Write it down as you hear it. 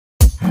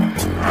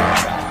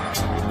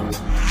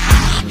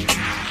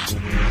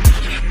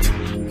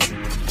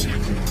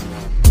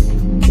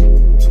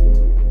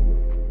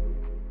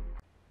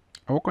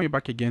welcome you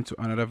back again to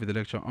another video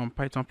lecture on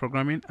Python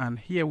programming, and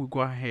here we go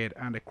ahead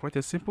and create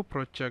a simple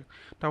project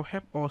that will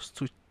help us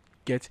to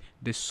get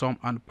the sum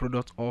and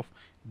product of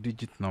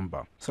digit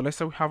number. So let's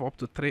say we have up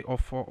to 3 or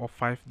 4 or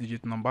 5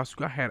 digit numbers.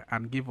 Go ahead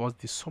and give us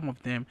the sum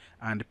of them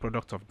and the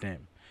product of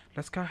them.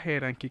 Let's go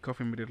ahead and kick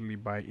off immediately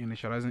by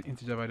initializing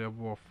integer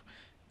variable of,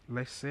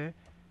 let's say,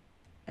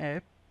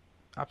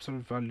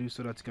 absolute value,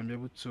 so that you can be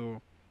able to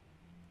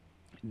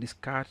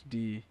discard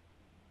the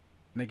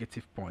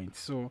negative point.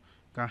 So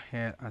go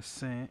ahead and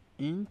say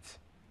int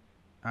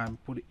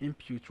and put the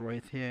input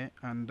right here,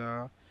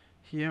 and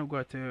here go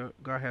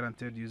ahead and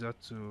tell the user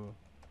to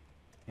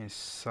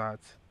insert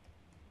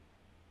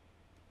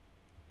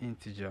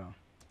integer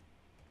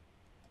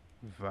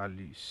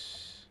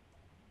values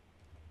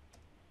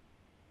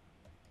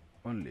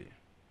only.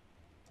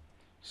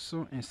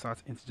 So insert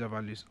integer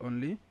values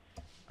only,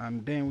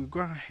 and then we go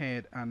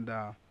ahead and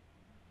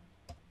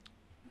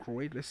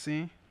create, let's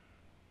say,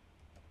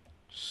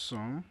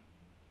 sum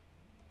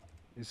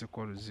is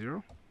equal to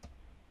 0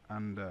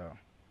 and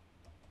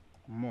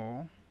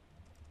more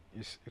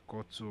is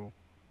equal to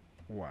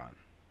 1.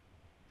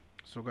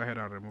 So go ahead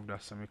and remove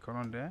that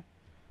semicolon there.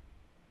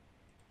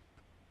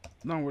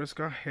 Now let's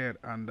go ahead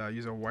and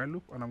use a while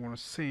loop, and I'm going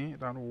to say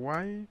that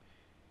y,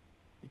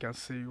 you can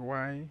say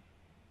y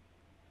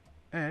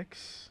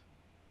x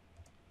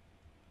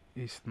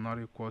is not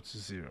equal to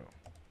 0.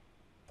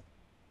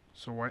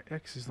 So y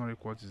x is not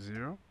equal to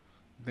 0.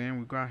 Then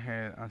we go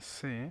ahead and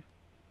say,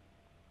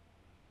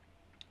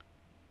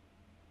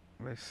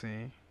 let's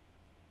say,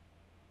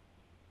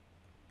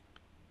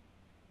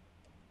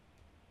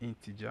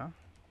 integer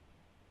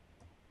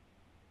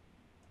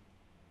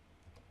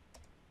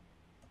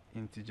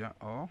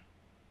or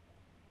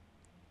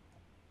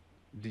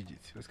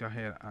digit. Let's go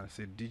ahead and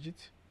say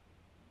digit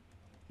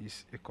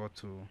is equal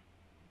to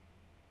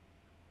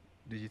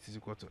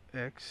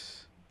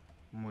x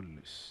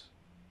modulus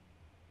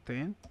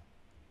 10,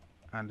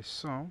 and the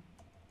sum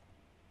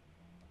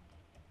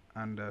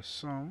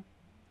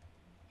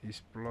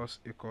is plus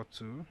equal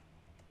to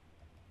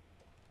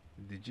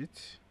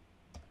digit,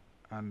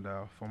 and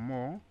for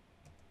more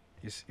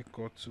is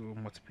equal to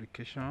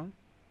multiplication,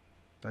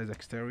 that is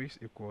asterisk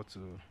equal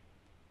to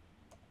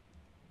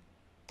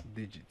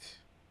digit.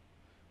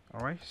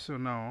 Alright, so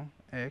now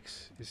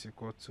x is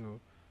equal to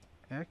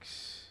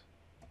x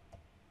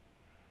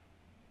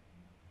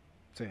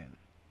 10.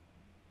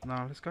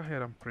 Now let's go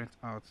ahead and print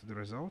out the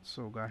result.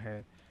 So go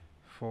ahead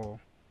for,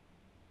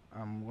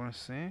 I'm going to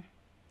say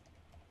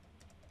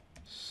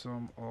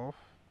sum of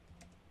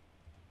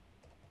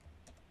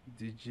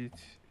digit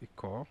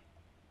equal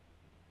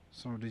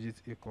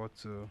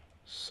to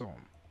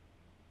sum,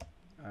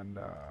 and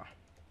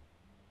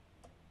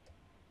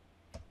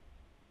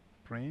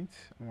print,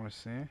 I'm going to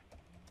say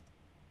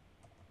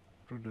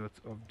product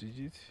of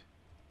digit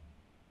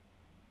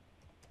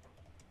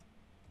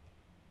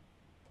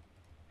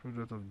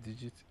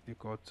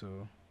equal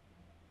to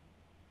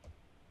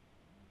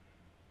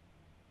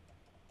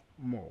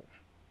more,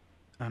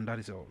 and that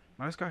is all.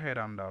 Now let's go ahead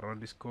and run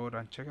this code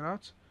and check it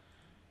out.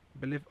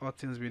 Believe all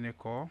things being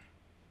equal,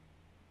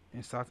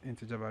 insert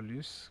integer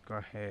values, go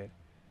ahead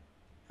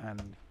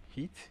and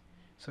hit.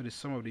 So the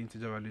sum of the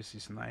integer values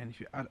is 9.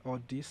 If you add all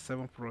these,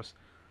 7 plus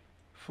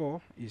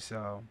 4 is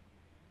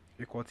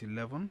equal to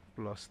 11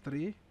 plus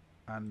 3,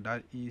 and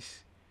that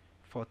is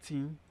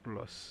 14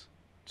 plus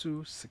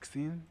 2,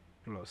 16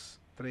 plus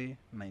 3,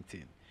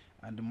 19,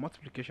 and the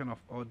multiplication of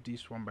all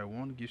these one by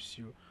one gives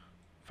you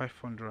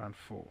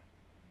 504.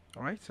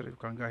 Alright, so you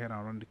can go ahead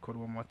and run the code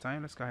one more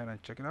time. Let's go ahead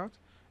and check it out,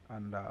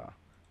 and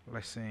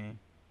let's say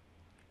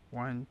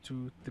 1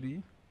 2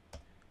 3,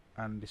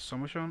 and the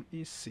summation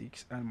is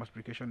 6 and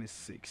multiplication is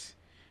 6,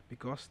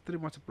 because 3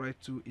 multiplied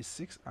 2 is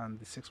 6 and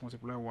the 6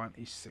 multiplied 1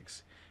 is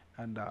 6,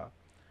 and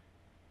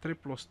 3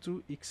 plus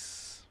 2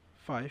 is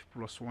 5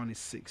 plus 1 is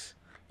 6.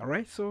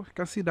 Alright, so you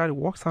can see that it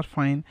works out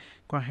fine.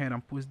 Go ahead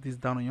and put this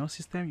down on your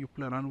system, you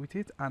play around with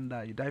it, and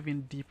you dive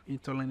in deep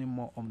into learning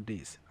more on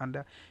this.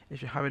 And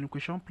if you have any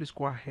question, please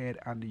go ahead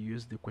and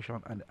use the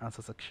question and the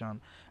answer section,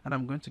 and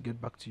I'm going to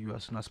get back to you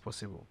as soon as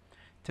possible.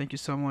 Thank you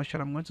so much,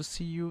 and I'm going to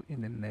see you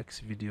in the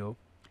next video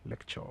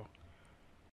lecture.